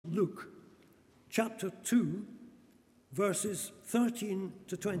Luke, chapter 2, verses 13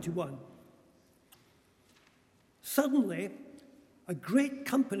 to 21. Suddenly, a great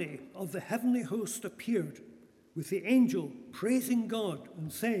company of the heavenly host appeared, with the angel praising God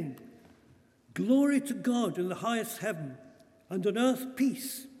and saying, "Glory to God in the highest heaven, and on earth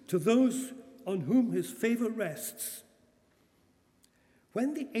peace to those on whom his favor rests."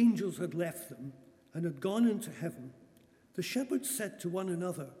 When the angels had left them and had gone into heaven, the shepherds said to one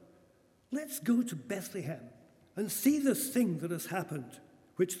another, "Let's go to Bethlehem and see this thing that has happened,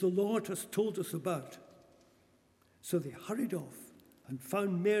 which the Lord has told us about." So they hurried off and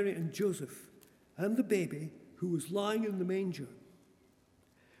found Mary and Joseph and the baby who was lying in the manger.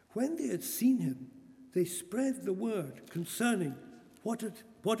 When they had seen him, they spread the word concerning what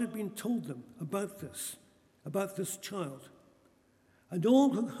had been told them about this child. And all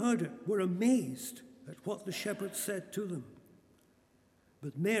who heard it were amazed at what the shepherds said to them.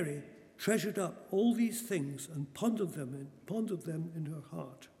 But Mary treasured up all these things and pondered them in her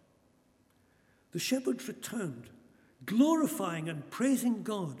heart. The shepherds returned, glorifying and praising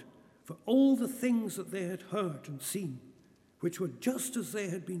God for all the things that they had heard and seen, which were just as they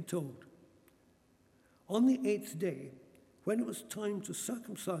had been told. On the 8th day, when it was time to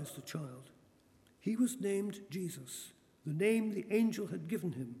circumcise the child, he was named Jesus, the name the angel had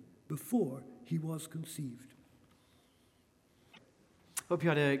given him before he was conceived. Hope you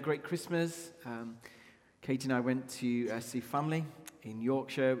had a great Christmas. Katie and I went to see family in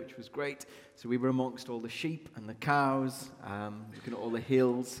Yorkshire, which was great. So we were amongst all the sheep and the cows, looking at all the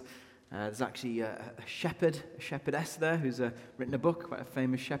hills. There's actually a shepherdess there who's written a book, quite a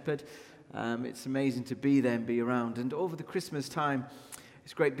famous shepherd. It's amazing to be there and be around. And over the Christmas time,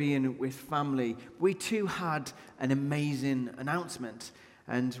 it's great being with family. We too had an amazing announcement,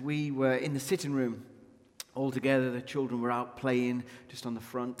 and we were in the sitting room all together. The children were out playing just on the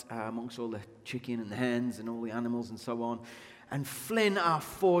front amongst all the chicken and the hens and all the animals and so on. And Flynn, our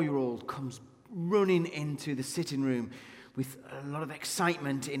 4-year-old, comes running into the sitting room with a lot of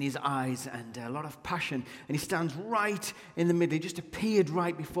excitement in his eyes and a lot of passion. And he stands right in the middle. He just appeared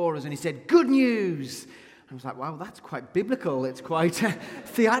right before us and he said, "Good news." I was like, wow, that's quite biblical. It's quite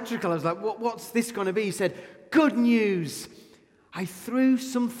theatrical. I was like, what's this going to be? He said, "Good news. I threw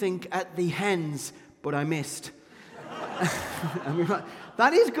something at the hens, but I missed." And we were like,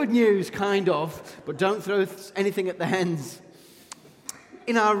 that is good news, kind of, but don't throw anything at the hens.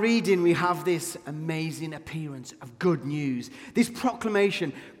 In our reading, we have this amazing appearance of good news, this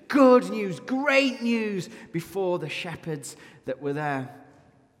proclamation, good news, great news before the shepherds that were there.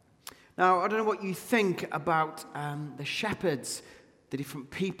 Now, I don't know what you think about the shepherds, the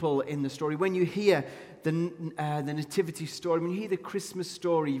different people in the story. When you hear the nativity story, when you hear the Christmas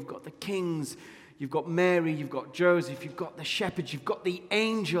story, you've got the kings, you've got Mary, you've got Joseph, you've got the shepherds, you've got the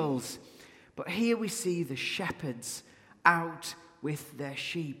angels. But here we see the shepherds out with their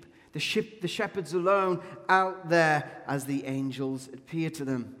sheep. The shepherds alone out there as the angels appear to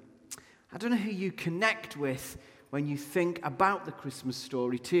them. I don't know who you connect with when you think about the Christmas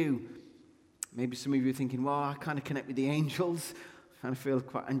story too. Maybe some of you are thinking, well, I kind of connect with the angels. I kind of feel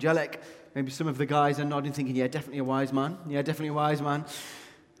quite angelic. Maybe some of the guys are nodding thinking, yeah, definitely a wise man. Yeah, definitely a wise man.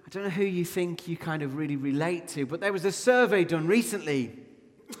 I don't know who you think you kind of really relate to, but there was a survey done recently.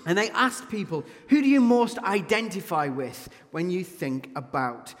 And they asked people, who do you most identify with when you think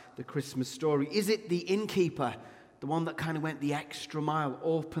about the Christmas story? Is it the innkeeper, the one that kind of went the extra mile,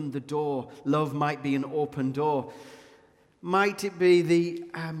 opened the door? Love might be an open door. Might it be the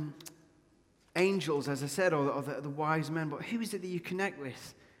angels, as I said, or the wise men? But who is it that you connect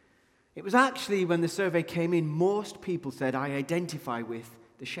with? It was actually, when the survey came in, most people said, I identify with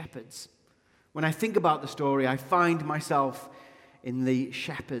the shepherds. When I think about the story, I find myself in the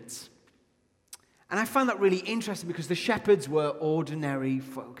shepherds. And I found that really interesting because the shepherds were ordinary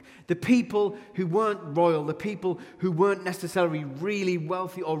folk. The people who weren't royal, the people who weren't necessarily really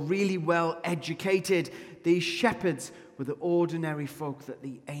wealthy or really well educated, these shepherds were the ordinary folk that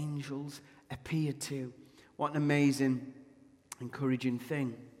the angels appeared to. What an amazing, encouraging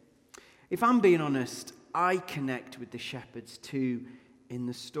thing. If I'm being honest, I connect with the shepherds too in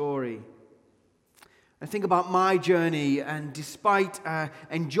the story. I think about my journey, and despite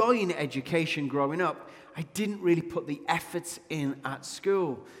enjoying education growing up, I didn't really put the efforts in at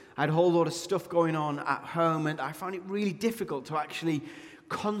school. I had a whole lot of stuff going on at home, and I found it really difficult to actually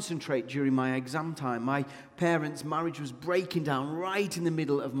concentrate during my exam time. My parents' marriage was breaking down right in the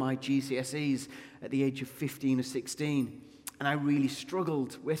middle of my GCSEs at the age of 15 or 16, and I really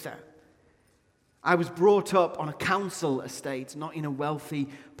struggled with it. I was brought up on a council estate, not in a wealthy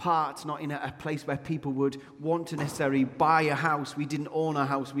part, not in a place where people would want to necessarily buy a house. We didn't own a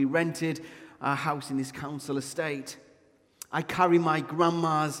house. We rented a house in this council estate. I carry my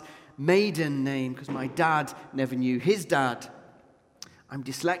grandma's maiden name because my dad never knew his dad. I'm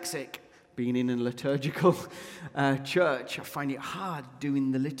dyslexic. Being in a liturgical church, I find it hard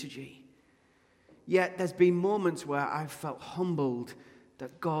doing the liturgy. Yet there's been moments where I've felt humbled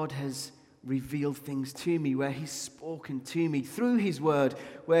that God has revealed things to me, where he's spoken to me through his word,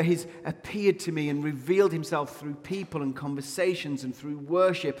 where he's appeared to me and revealed himself through people and conversations and through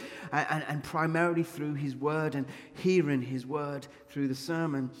worship and primarily through his word and hearing his word through the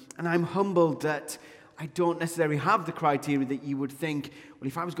sermon. And I'm humbled that I don't necessarily have the criteria that you would think, well,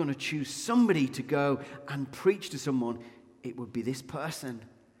 if I was going to choose somebody to go and preach to someone, it would be this person.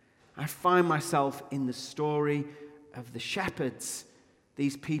 I find myself in the story of the shepherds,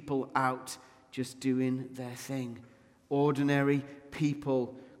 these people out just doing their thing. Ordinary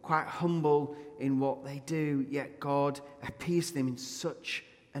people, quite humble in what they do, yet God appears to them in such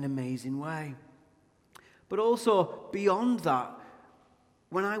an amazing way. But also beyond that,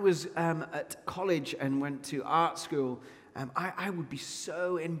 when I was at college and went to art school, I would be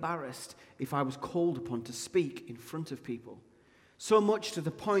so embarrassed if I was called upon to speak in front of people. So much to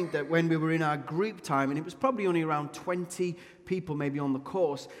the point that when we were in our group time, and it was probably only around 20 people maybe on the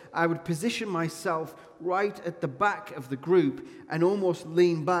course, I would position myself right at the back of the group and almost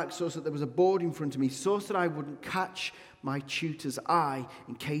lean back so that there was a board in front of me so that I wouldn't catch my tutor's eye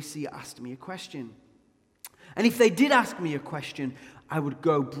in case he asked me a question. And if they did ask me a question, I would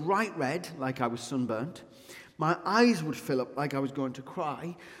go bright red like I was sunburnt. My eyes would fill up like I was going to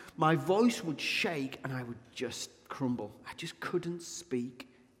cry. My voice would shake and I would just crumble. I just couldn't speak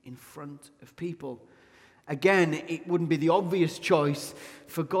in front of people. Again, it wouldn't be the obvious choice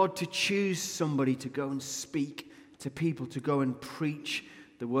for God to choose somebody to go and speak to people, to go and preach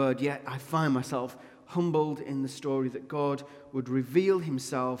the word. Yet I find myself humbled in the story that God would reveal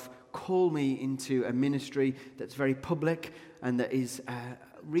himself, call me into a ministry that's very public and that is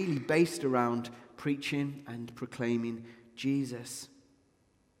really based around preaching and proclaiming Jesus.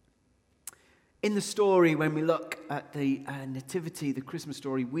 In the story, when we look at the nativity, the Christmas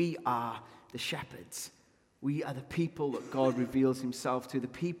story, we are the shepherds. We are the people that God reveals himself to, the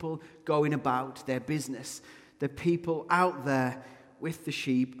people going about their business, the people out there with the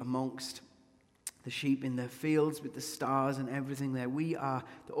sheep, amongst the sheep in their fields with the stars and everything there. We are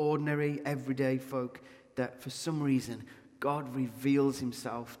the ordinary, everyday folk that for some reason God reveals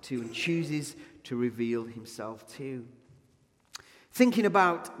himself to and chooses to reveal himself to. Thinking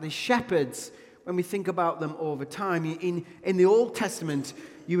about the shepherds, when we think about them over time, in the Old Testament,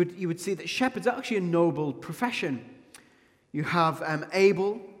 you would see that shepherds are actually a noble profession. You have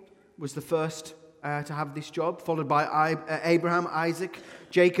Abel was the first to have this job, followed by Abraham, Isaac,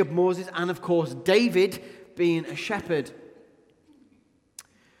 Jacob, Moses, and of course David being a shepherd.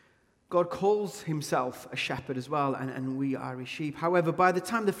 God calls himself a shepherd as well, and we are his sheep. However, by the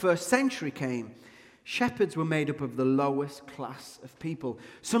time the first century came, shepherds were made up of the lowest class of people.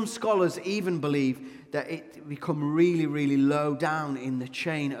 Some scholars even believe that it become really, really low down in the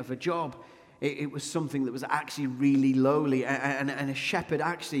chain of a job. It was something that was actually really lowly, and a shepherd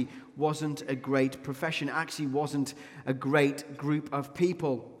actually wasn't a great profession, actually wasn't a great group of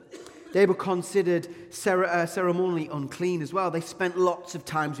people. They were considered ceremonially unclean as well. They spent lots of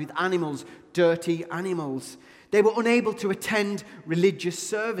times with animals, dirty animals. They were unable to attend religious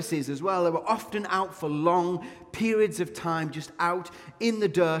services as well. They were often out for long periods of time, just out in the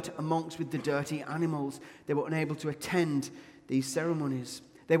dirt with the dirty animals. They were unable to attend these ceremonies.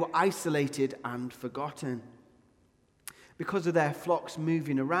 They were isolated and forgotten. Because of their flocks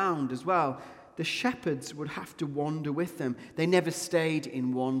moving around as well, the shepherds would have to wander with them. They never stayed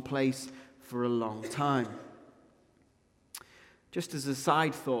in one place for a long time. Just as a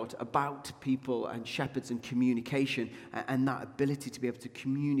side thought about people and shepherds and communication and that ability to be able to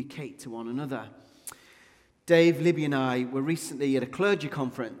communicate to one another. Dave, Libby and I were recently at a clergy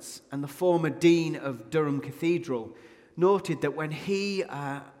conference, and the former dean of Durham Cathedral noted that when he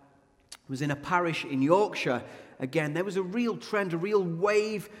was in a parish in Yorkshire, again, there was a real trend, a real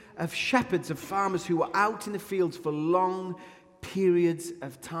wave of shepherds, of farmers who were out in the fields for long periods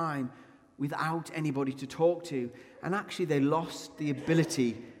of time without anybody to talk to. And actually, they lost the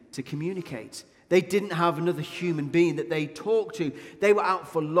ability to communicate. They didn't have another human being that they talked to. They were out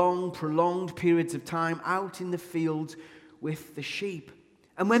for long, prolonged periods of time, out in the fields with the sheep.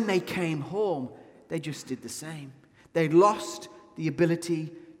 And when they came home, they just did the same. They lost the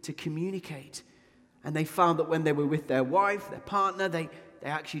ability to communicate. And they found that when they were with their wife, their partner, they they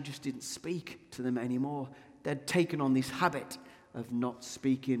actually just didn't speak to them anymore. They'd taken on this habit of not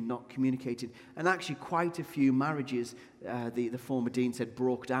speaking, not communicating. And actually quite a few marriages, the former dean said,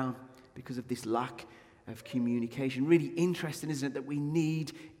 broke down because of this lack of communication. Really interesting, isn't it, that we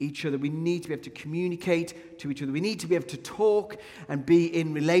need each other. We need to be able to communicate to each other. We need to be able to talk and be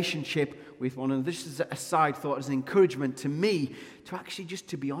in relationship with one another. This is a side thought, as an encouragement to me to actually just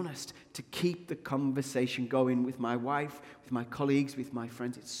to be honest, to keep the conversation going with my wife, with my colleagues, with my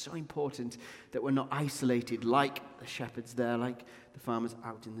friends. It's so important that we're not isolated like the shepherds there, like the farmers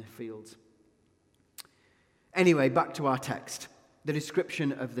out in the fields. Anyway, back to our text, the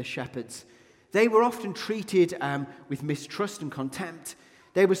description of the shepherds. They were often treated with mistrust and contempt.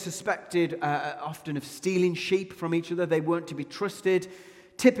 They were suspected often of stealing sheep from each other. They weren't to be trusted.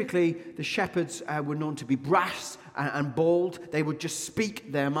 Typically, the shepherds were known to be brash and bold. They would just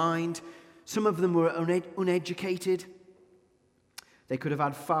speak their mind. Some of them were uneducated. They could have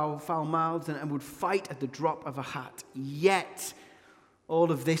had foul mouths and would fight at the drop of a hat. Yet,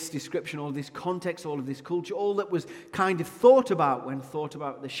 all of this description, all of this context, all of this culture, all that was kind of thought about when thought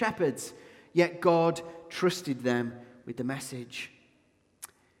about the shepherds, yet God trusted them with the message.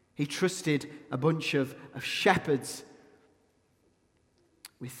 He trusted a bunch of shepherds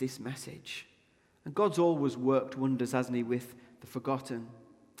with this message. And God's always worked wonders, hasn't he, with the forgotten,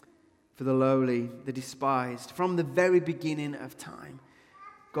 for the lowly, the despised. From the very beginning of time,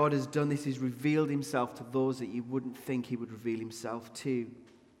 God has done this. He's revealed himself to those that you wouldn't think he would reveal himself to.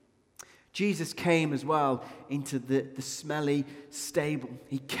 Jesus came as well into the smelly stable.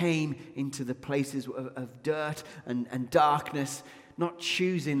 He came into the places of dirt and darkness, not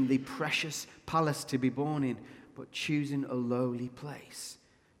choosing the precious palace to be born in, but choosing a lowly place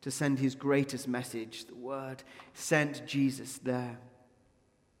to send his greatest message, the word. Sent Jesus there.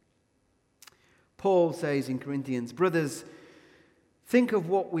 Paul says in Corinthians, "Brothers, think of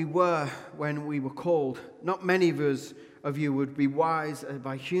what we were when we were called. Not many of you would be wise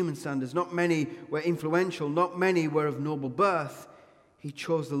by human standards. Not many were influential. Not many were of noble birth. He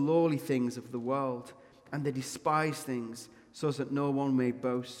chose the lowly things of the world and the despised things, so that no one may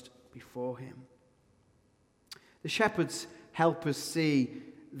boast before him." The shepherds help us see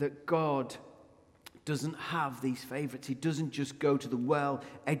that God doesn't have these favorites. He doesn't just go to the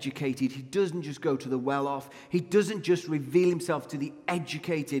well-educated. He doesn't just go to the well-off. He doesn't just reveal himself to the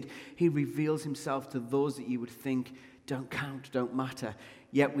educated. He reveals himself to those that you would think don't count, don't matter.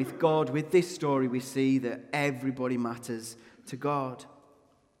 Yet with God, with this story, we see that everybody matters to God.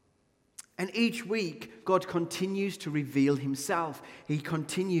 And each week, God continues to reveal himself. He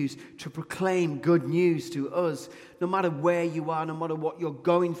continues to proclaim good news to us. No matter where you are, no matter what you're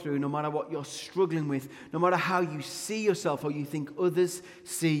going through, no matter what you're struggling with, no matter how you see yourself or you think others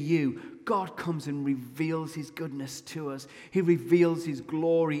see you, God comes and reveals his goodness to us. He reveals his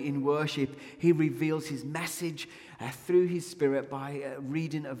glory in worship. He reveals his message through his Spirit by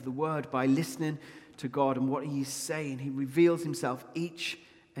reading of the word, by listening to God and what he's saying. He reveals himself each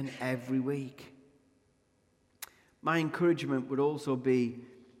and every week. My encouragement would also be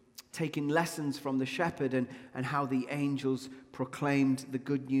taking lessons from the shepherd and how the angels proclaimed the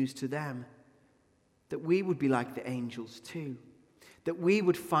good news to them. That we would be like the angels too. That we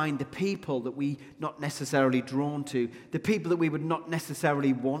would find the people that we not necessarily drawn to, the people that we would not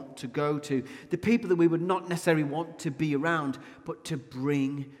necessarily want to go to, the people that we would not necessarily want to be around, but to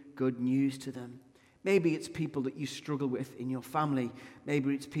bring good news to them. Maybe it's people that you struggle with in your family.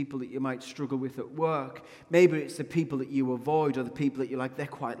 Maybe it's people that you might struggle with at work. Maybe it's the people that you avoid or the people that you're like, they're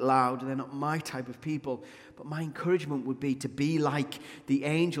quite loud, they're not my type of people. But my encouragement would be to be like the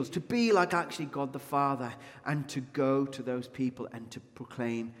angels, to be like actually God the Father, and to go to those people and to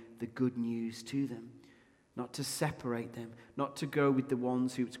proclaim the good news to them. Not to separate them, not to go with the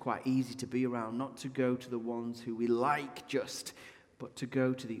ones who it's quite easy to be around, not to go to the ones who we like just, but to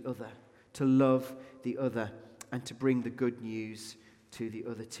go to the other. To love the other and to bring the good news to the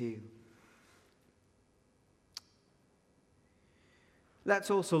other too. Let's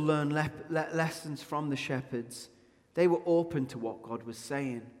also learn lessons from the shepherds. They were open to what God was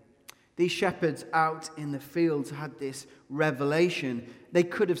saying. These shepherds out in the fields had this revelation. They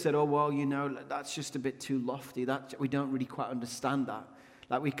could have said, oh, well, you know, that's just a bit too lofty. We don't really quite understand that.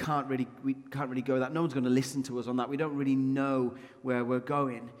 Like we can't really go that. No one's going to listen to us on that. We don't really know where we're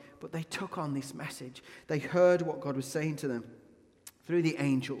going. But they took on this message. They heard what God was saying to them through the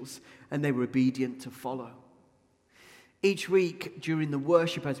angels, and they were obedient to follow. Each week during the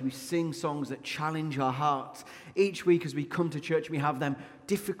worship, as we sing songs that challenge our hearts, each week as we come to church, we have them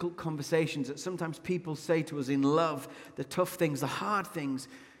difficult conversations that sometimes people say to us in love, the tough things, the hard things.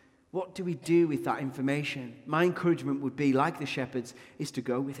 What do we do with that information? My encouragement would be, like the shepherds, is to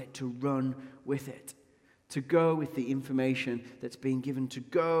go with it, to run with it, to go with the information that's being given, to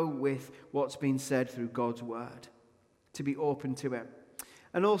go with what's been said through God's word, to be open to it.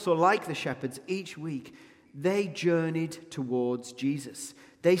 And also, like the shepherds, each week they journeyed towards Jesus.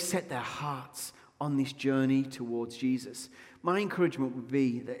 They set their hearts on this journey towards Jesus. My encouragement would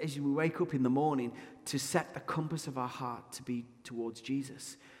be that as we wake up in the morning, to set the compass of our heart to be towards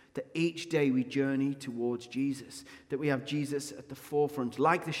Jesus. That each day we journey towards Jesus. That we have Jesus at the forefront.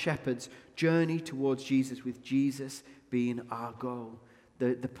 Like the shepherds, journey towards Jesus, with Jesus being our goal.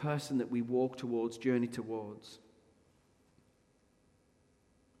 The person that we walk towards, journey towards.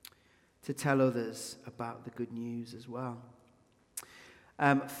 To tell others about the good news as well.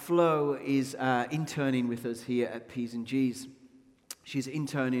 Flo is interning with us here at P's and G's. She's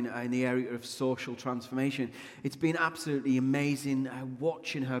interning in the area of social transformation. It's been absolutely amazing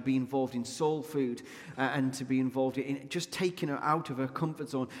watching her be involved in soul food and to be involved in just taking her out of her comfort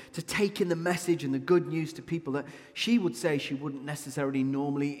zone, to taking the message and the good news to people that she would say she wouldn't necessarily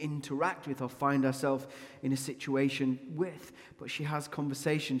normally interact with or find herself in a situation with. But she has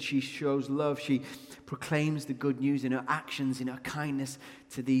conversations, she shows love, she proclaims the good news in her actions, in her kindness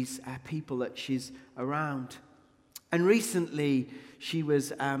to these people that she's around. And recently, she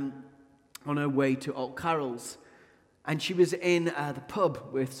was on her way to Alt Carroll's, and she was in the pub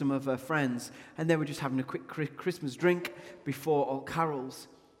with some of her friends, and they were just having a quick Christmas drink before Alt Carroll's.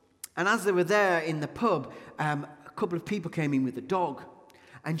 And as they were there in the pub, a couple of people came in with a dog,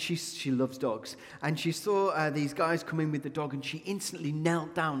 and she loves dogs. And she saw these guys come in with the dog, and she instantly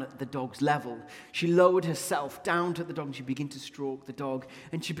knelt down at the dog's level. She lowered herself down to the dog, and she began to stroke the dog.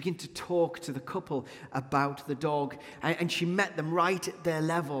 And she began to talk to the couple about the dog. And she met them right at their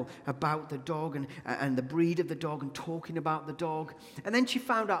level about the dog and the breed of the dog and talking about the dog. And then she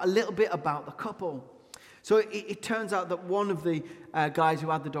found out a little bit about the couple. So it turns out that one of the guys who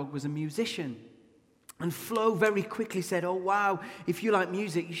had the dog was a musician. And Flo very quickly said, "Oh, wow, if you like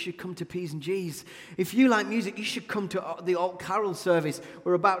music, you should come to P's and G's. If you like music, you should come to the Alt Carol service.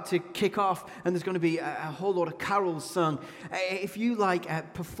 We're about to kick off, and there's going to be a whole lot of carols sung. If you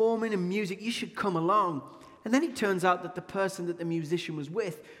like performing and music, you should come along." And then it turns out that the person that the musician was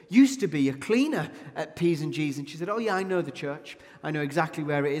with used to be a cleaner at P's and G's. And she said, "Oh, yeah, I know the church. I know exactly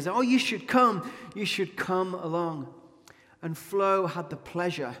where it is. Oh, you should come. You should come along." And Flo had the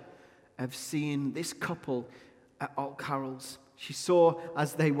pleasure of seeing this couple at Alt Carroll's. She saw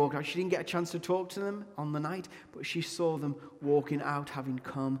as they walked out. She didn't get a chance to talk to them on the night, but she saw them walking out, having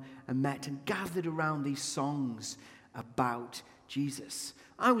come and met and gathered around these songs about Jesus.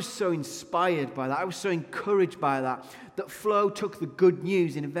 I was so inspired by that. I was so encouraged by that Flo took the good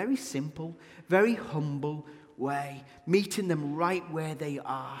news in a very simple, very humble way, meeting them right where they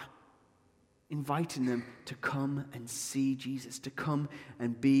are, inviting them to come and see Jesus, to come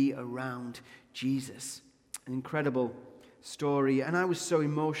and be around Jesus. An incredible story. And I was so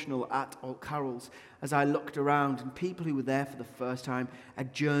emotional at Alt Carroll's as I looked around, and people who were there for the first time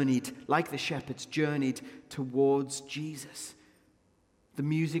had journeyed, like the shepherds, journeyed towards Jesus. The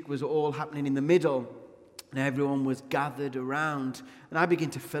music was all happening in the middle, and everyone was gathered around. And I began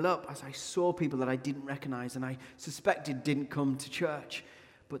to fill up as I saw people that I didn't recognize and I suspected didn't come to church.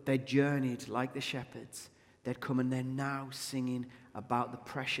 But they journeyed like the shepherds. They'd come and they're now singing about the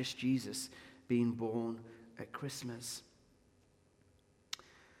precious Jesus being born at Christmas.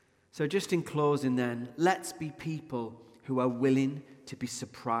 So just in closing then, let's be people who are willing to be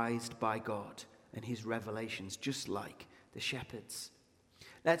surprised by God and his revelations, just like the shepherds.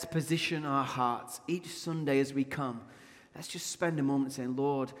 Let's position our hearts each Sunday as we come. Let's just spend a moment saying,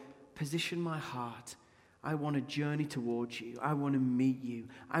 "Lord, position my heart. I want to journey towards you. I want to meet you.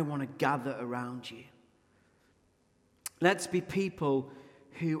 I want to gather around you." Let's be people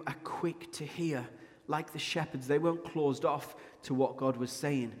who are quick to hear, like the shepherds. They weren't closed off to what God was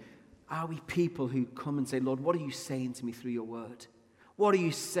saying. Are we people who come and say, "Lord, what are you saying to me through your word? What are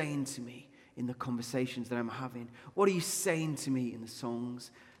you saying to me in the conversations that I'm having? What are you saying to me in the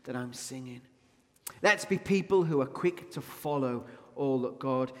songs that I'm singing?" Let's be people who are quick to follow all that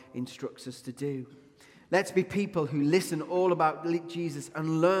God instructs us to do. Let's be people who listen all about Jesus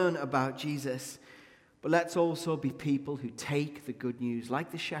and learn about Jesus. But let's also be people who take the good news,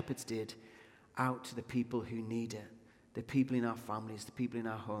 like the shepherds did, out to the people who need it. The people in our families, the people in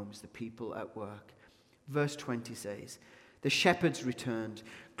our homes, the people at work. Verse 20 says, "The shepherds returned,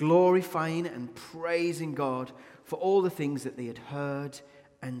 glorifying and praising God for all the things that they had heard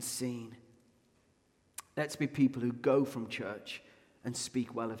and seen." Let's be people who go from church and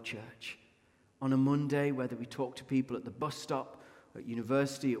speak well of church. On a Monday, whether we talk to people at the bus stop at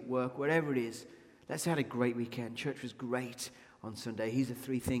university, at work, wherever it is. Let's have a great weekend. Church was great on Sunday. These are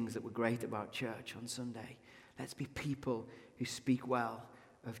 3 things that were great about church on Sunday. Let's be people who speak well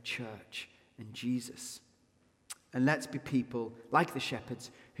of church and Jesus. And let's be people like the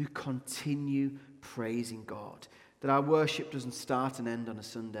shepherds who continue praising God. That our worship doesn't start and end on a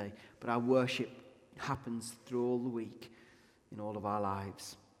Sunday, but our worship happens through all the week in all of our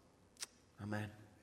lives. Amen.